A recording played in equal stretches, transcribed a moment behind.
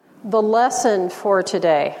The lesson for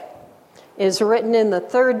today is written in the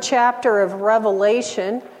 3rd chapter of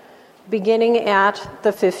Revelation, beginning at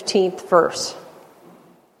the 15th verse.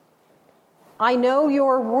 I know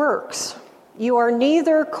your works. You are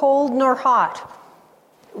neither cold nor hot.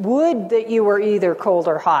 Would that you were either cold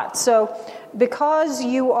or hot. So, because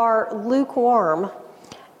you are lukewarm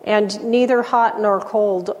and neither hot nor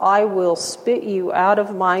cold, I will spit you out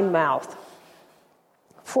of my mouth.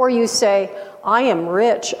 For you say, I am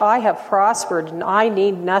rich, I have prospered, and I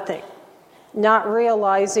need nothing, not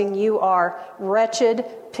realizing you are wretched,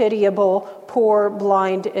 pitiable, poor,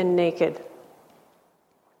 blind, and naked.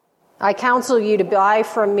 I counsel you to buy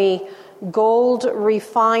from me gold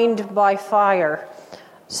refined by fire,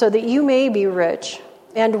 so that you may be rich,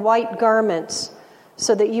 and white garments,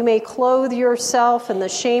 so that you may clothe yourself and the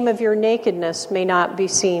shame of your nakedness may not be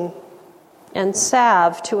seen, and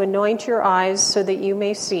salve to anoint your eyes so that you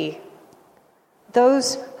may see.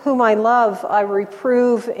 Those whom I love I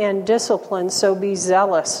reprove and discipline, so be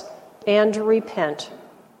zealous and repent.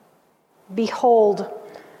 Behold,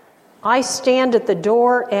 I stand at the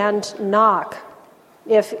door and knock.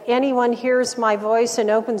 If anyone hears my voice and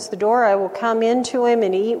opens the door, I will come into him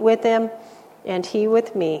and eat with him, and he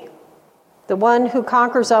with me. The one who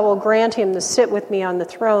conquers, I will grant him to sit with me on the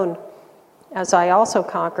throne, as I also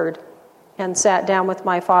conquered and sat down with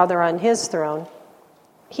my Father on his throne.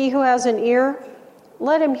 He who has an ear,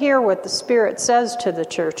 let him hear what the Spirit says to the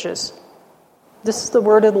churches. This is the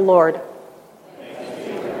word of the Lord.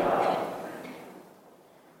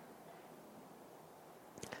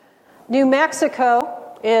 New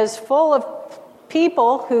Mexico is full of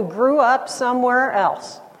people who grew up somewhere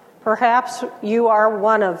else. Perhaps you are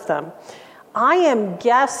one of them. I am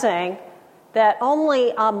guessing that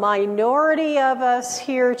only a minority of us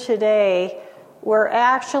here today were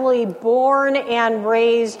actually born and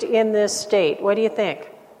raised in this state. What do you think?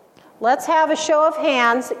 Let's have a show of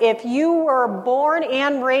hands. If you were born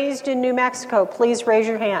and raised in New Mexico, please raise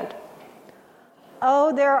your hand.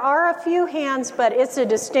 Oh, there are a few hands, but it's a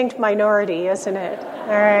distinct minority, isn't it? All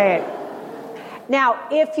right. Now,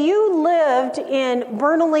 if you lived in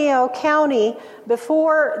Bernalillo County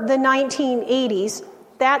before the 1980s,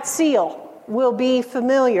 that seal will be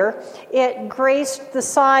familiar. It graced the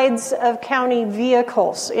sides of county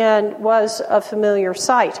vehicles and was a familiar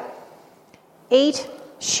sight. 8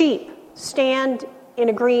 sheep stand in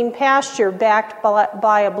a green pasture backed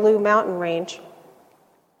by a blue mountain range.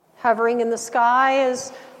 Hovering in the sky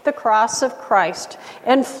is the cross of Christ,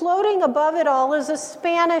 and floating above it all is a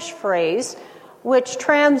Spanish phrase which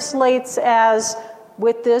translates as,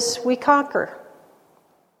 with this we conquer.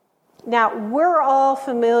 Now, we're all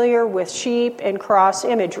familiar with sheep and cross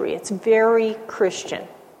imagery. It's very Christian.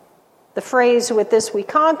 The phrase, with this we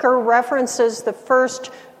conquer, references the first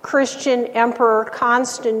Christian emperor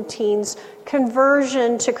Constantine's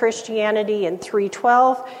conversion to Christianity in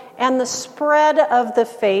 312 and the spread of the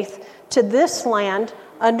faith to this land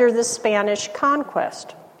under the Spanish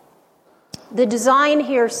conquest. The design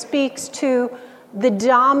here speaks to the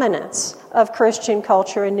dominance of Christian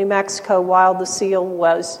culture in New Mexico while the seal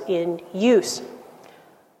was in use.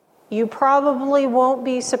 You probably won't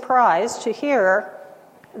be surprised to hear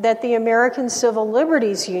that the American Civil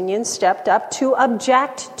Liberties Union stepped up to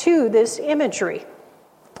object to this imagery,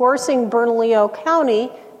 forcing Bernalillo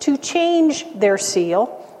County to change their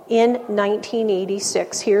seal in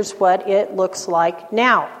 1986. Here's what it looks like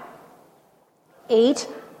now. 8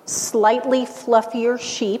 slightly fluffier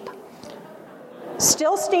sheep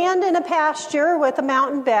still stand in a pasture with a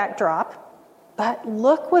mountain backdrop, but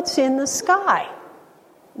look what's in the sky.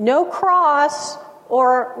 No cross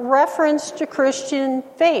or reference to Christian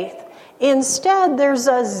faith. Instead, there's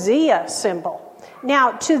a Zia symbol.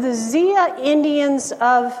 Now, to the Zia Indians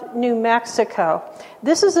of New Mexico,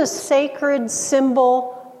 this is a sacred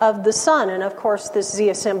symbol of the sun, and of course, this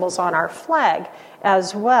Zia symbol's on our flag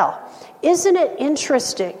as well. Isn't it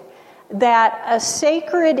interesting that a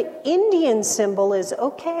sacred Indian symbol is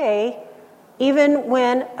okay even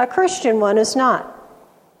when a Christian one is not?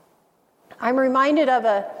 I'm reminded of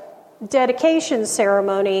a dedication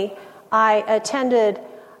ceremony I attended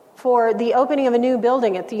for the opening of a new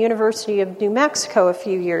building at the University of New Mexico a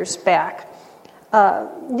few years back. A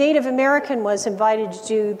Native American was invited to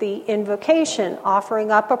do the invocation,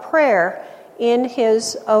 offering up a prayer in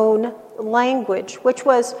his own language, which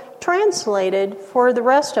was translated for the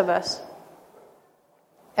rest of us.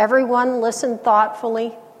 Everyone listened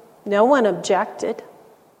thoughtfully. No one objected.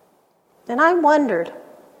 And I wondered,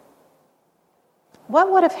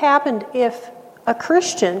 what would have happened if a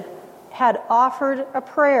Christian had offered a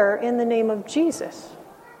prayer in the name of Jesus?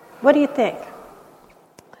 What do you think?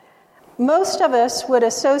 most of us would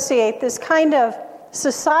associate this kind of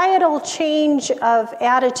societal change of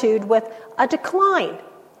attitude with a decline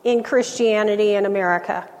in Christianity in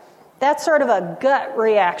America. That's sort of a gut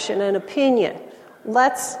reaction, an opinion.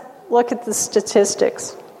 Let's look at the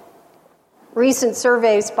statistics. Recent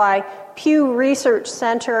surveys by Pew Research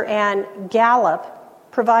Center and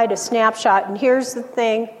Gallup provide a snapshot, and here's the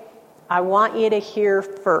thing I want you to hear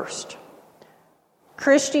first.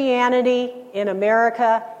 Christianity in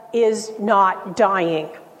America is not dying.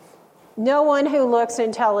 No one who looks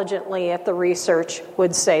intelligently at the research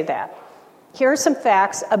would say that. Here are some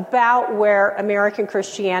facts about where American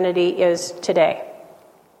Christianity is today.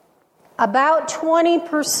 About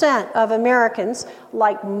 20% of Americans,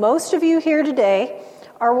 like most of you here today,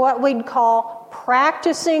 are what we'd call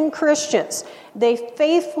practicing Christians. They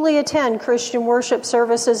faithfully attend Christian worship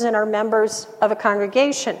services and are members of a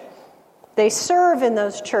congregation. They serve in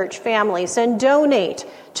those church families and donate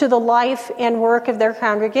to the life and work of their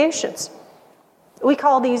congregations. We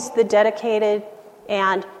call these the dedicated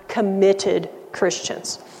and committed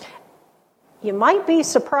Christians. You might be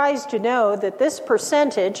surprised to know that this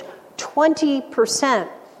percentage, 20%,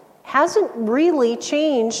 hasn't really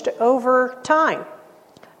changed over time.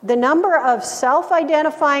 The number of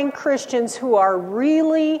self-identifying Christians who are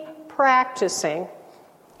really practicing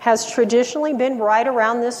has traditionally been right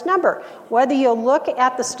around this number. Whether you look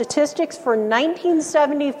at the statistics for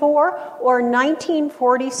 1974 or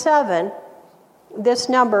 1947, this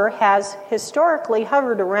number has historically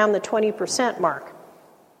hovered around the 20% mark.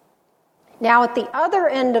 Now, at the other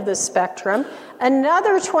end of the spectrum,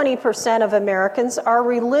 another 20% of Americans are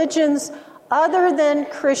religions other than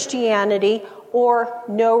Christianity or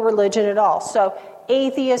no religion at all. So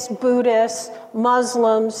atheists, Buddhists,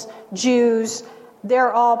 Muslims, Jews,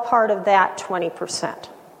 they're all part of that 20%.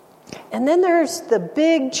 And then there's the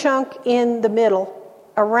big chunk in the middle,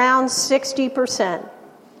 around 60%.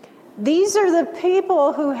 These are the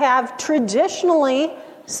people who have traditionally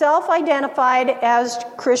self-identified as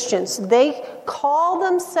Christians. They call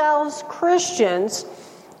themselves Christians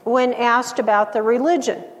when asked about their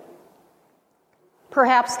religion.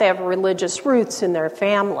 Perhaps they have religious roots in their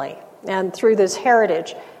family, and through this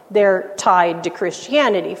heritage, they're tied to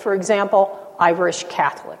Christianity. For example, Irish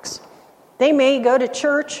Catholics. They may go to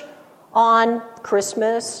church on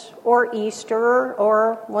Christmas or Easter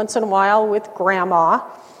or once in a while with grandma,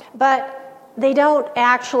 but they don't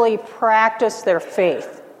actually practice their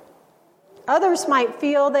faith. Others might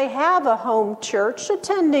feel they have a home church,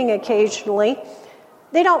 attending occasionally.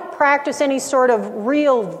 They don't practice any sort of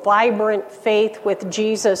real vibrant faith with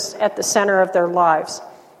Jesus at the center of their lives.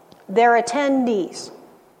 They're attendees,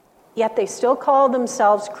 yet they still call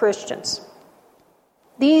themselves Christians.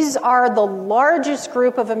 These are the largest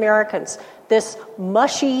group of Americans, this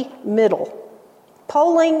mushy middle.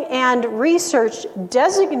 Polling and research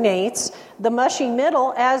designates the mushy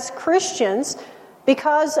middle as Christians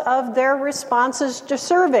because of their responses to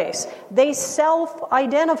surveys. They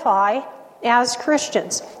self-identify as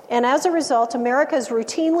Christians. And as a result, America is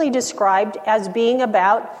routinely described as being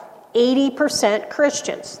about 80%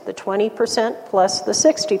 Christians, the 20% plus the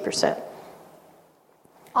 60%.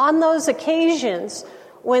 On those occasions,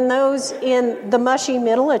 when those in the mushy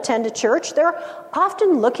middle attend a church, they're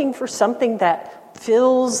often looking for something that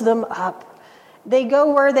fills them up. They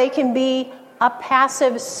go where they can be a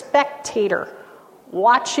passive spectator,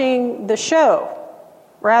 watching the show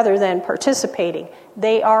rather than participating.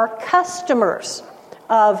 They are customers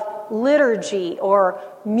of liturgy or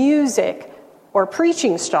music or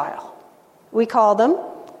preaching style. We call them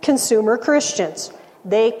consumer Christians.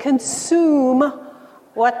 They consume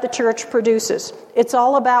what the church produces. It's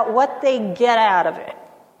all about what they get out of it.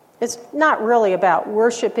 It's not really about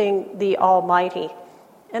worshiping the Almighty.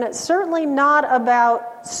 And it's certainly not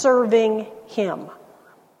about serving Him.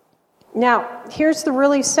 Now, here's the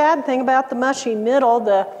really sad thing about the mushy middle,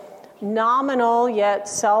 the nominal yet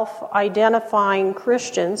self-identifying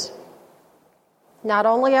Christians. Not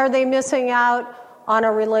only are they missing out on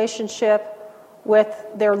a relationship with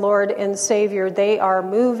their Lord and Savior, they are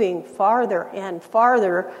moving farther and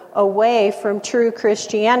farther away from true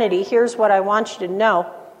Christianity. Here's what I want you to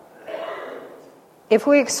know. If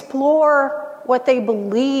we explore what they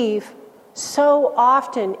believe, so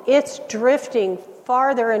often it's drifting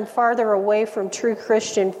farther and farther away from true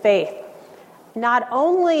Christian faith. Not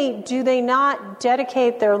only do they not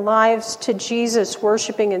dedicate their lives to Jesus,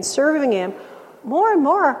 worshiping and serving Him, more and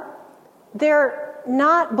more, they're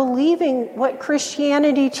not believing what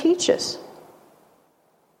Christianity teaches.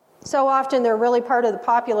 So often they're really part of the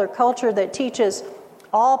popular culture that teaches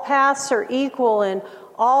all paths are equal and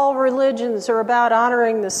all religions are about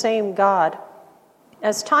honoring the same God.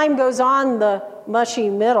 as time goes on, the mushy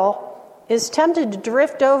middle is tempted to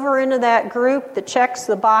drift over into that group that checks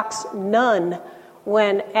the box none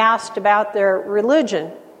when asked about their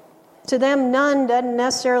religion. To them, none doesn't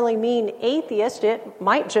necessarily mean atheist. It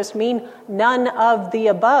might just mean none of the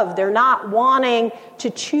above. They're not wanting to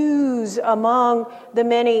choose among the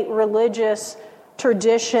many religious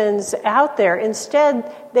traditions out there.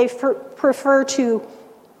 Instead, they prefer to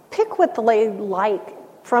pick what they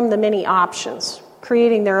like from the many options,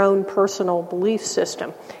 creating their own personal belief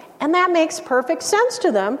system. And that makes perfect sense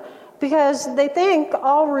to them because they think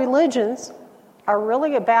all religions are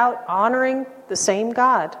really about honoring the same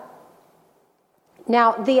God.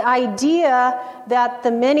 Now, the idea that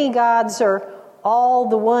the many gods are all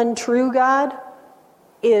the one true God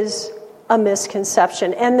is a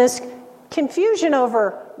misconception. And this confusion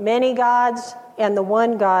over many gods and the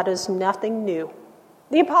one God is nothing new.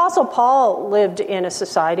 The Apostle Paul lived in a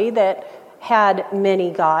society that had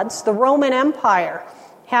many gods. The Roman Empire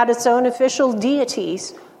had its own official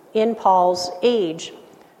deities in Paul's age.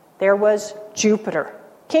 There was Jupiter,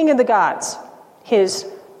 king of the gods, his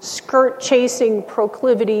skirt-chasing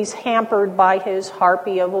proclivities hampered by his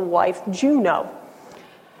harpy of a wife, Juno.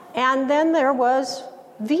 And then there was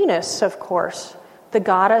Venus, of course, the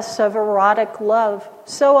goddess of erotic love,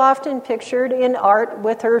 so often pictured in art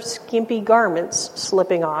with her skimpy garments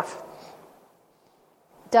slipping off.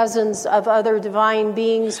 Dozens of other divine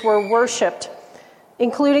beings were worshipped,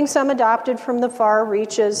 including some adopted from the far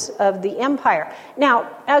reaches of the empire. Now,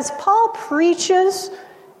 as Paul preaches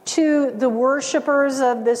to the worshipers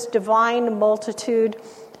of this divine multitude,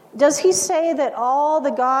 does he say that all the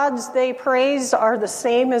gods they praise are the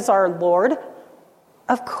same as our Lord?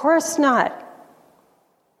 Of course not.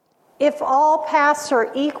 If all paths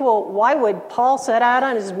are equal, why would Paul set out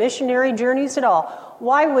on his missionary journeys at all?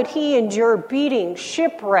 Why would he endure beating,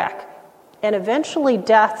 shipwreck, and eventually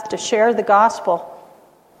death to share the gospel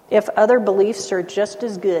if other beliefs are just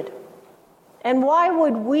as good? And why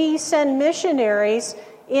would we send missionaries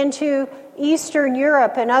into Eastern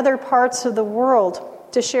Europe and other parts of the world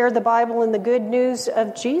to share the Bible and the good news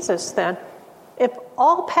of Jesus then? If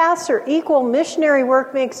all paths are equal, missionary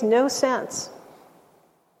work makes no sense.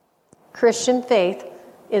 Christian faith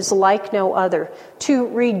is like no other. To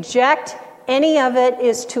reject any of it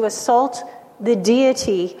is to assault the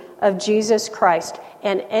deity of Jesus Christ.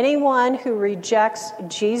 And anyone who rejects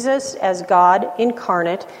Jesus as God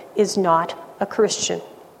incarnate is not a Christian.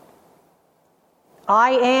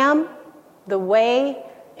 I am the way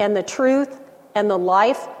and the truth and the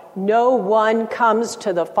life. No one comes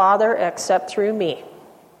to the Father except through me.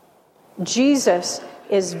 Jesus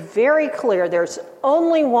is very clear. There's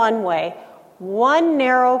only one way, one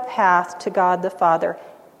narrow path to God the Father.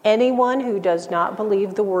 Anyone who does not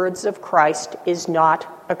believe the words of Christ is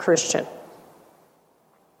not a Christian.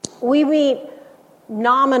 We meet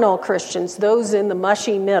nominal Christians, those in the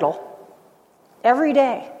mushy middle, every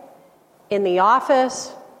day. In the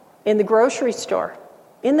office, in the grocery store,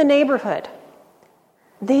 in the neighborhood.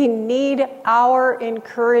 They need our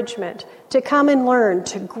encouragement to come and learn,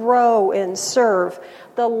 to grow and serve.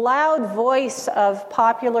 The loud voice of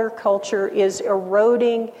popular culture is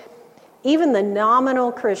eroding even the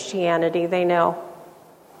nominal Christianity they know.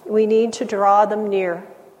 We need to draw them near.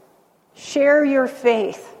 Share your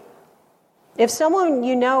faith. If someone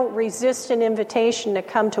you know resists an invitation to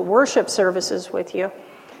come to worship services with you,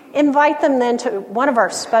 invite them then to one of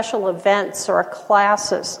our special events or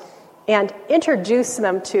classes and introduce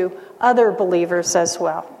them to other believers as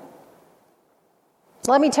well.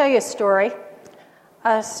 Let me tell you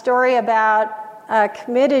a story about a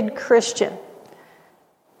committed Christian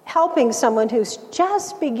helping someone who's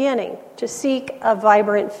just beginning to seek a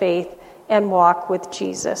vibrant faith and walk with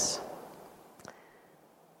Jesus.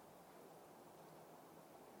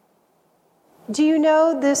 Do you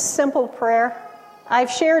know this simple prayer?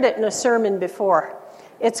 I've shared it in a sermon before.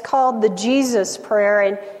 It's called the Jesus Prayer,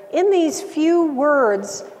 and in these few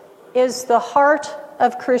words is the heart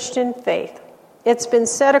of Christian faith. It's been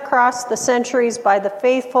said across the centuries by the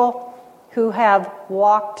faithful who have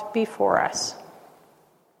walked before us.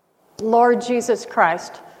 Lord Jesus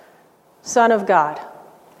Christ, Son of God,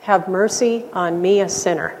 have mercy on me, a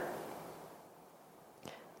sinner.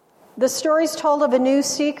 The story's told of a new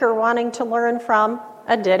seeker wanting to learn from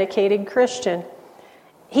a dedicated Christian.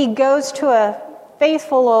 He goes to a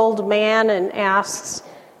faithful old man and asks,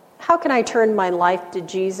 "How can I turn my life to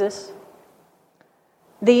Jesus?"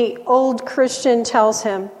 The old Christian tells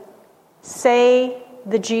him, "Say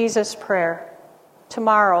the Jesus prayer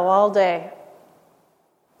tomorrow all day.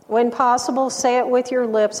 When possible, say it with your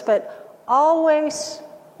lips, but always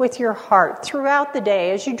with your heart throughout the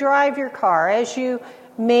day, as you drive your car, as you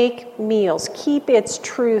make meals. Keep its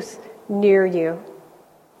truth near you.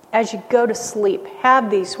 As you go to sleep, have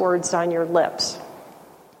these words on your lips.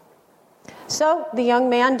 So the young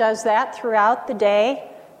man does that throughout the day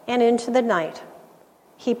and into the night.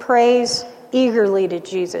 He prays eagerly to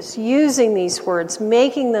Jesus, using these words,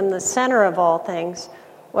 making them the center of all things,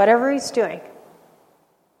 whatever he's doing.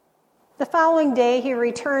 The following day, he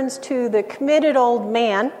returns to the committed old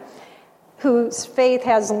man whose faith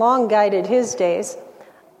has long guided his days.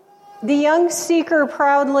 The young seeker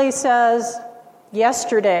proudly says,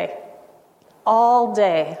 "Yesterday, all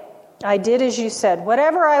day, I did as you said,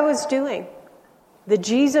 whatever I was doing. The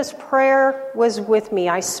Jesus prayer was with me.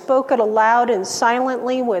 I spoke it aloud and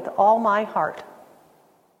silently with all my heart.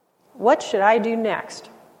 What should I do next?"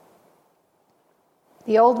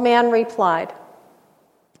 The old man replied,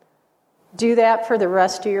 "Do that for the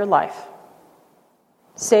rest of your life.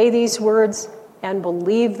 Say these words and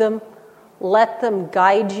believe them. Let them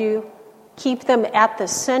guide you. Keep them at the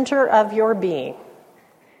center of your being."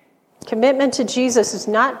 Commitment to Jesus is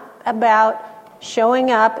not about showing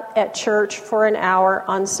up at church for an hour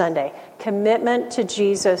on Sunday. Commitment to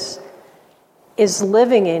Jesus is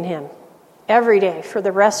living in him every day for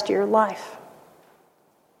the rest of your life.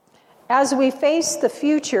 As we face the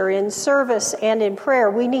future in service and in prayer,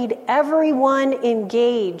 we need everyone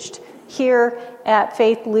engaged here at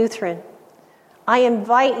Faith Lutheran. I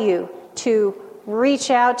invite you to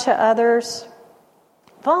reach out to others,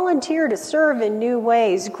 volunteer to serve in new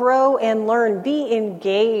ways, grow and learn, be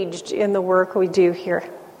engaged in the work we do here.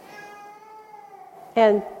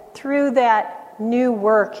 And through that new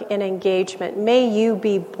work and engagement, may you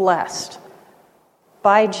be blessed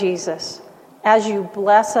by Jesus as you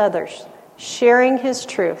bless others, sharing his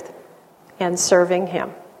truth and serving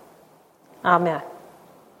him. Amen.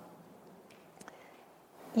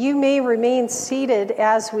 You may remain seated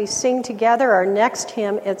as we sing together our next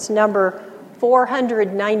hymn. It's number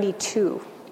 492.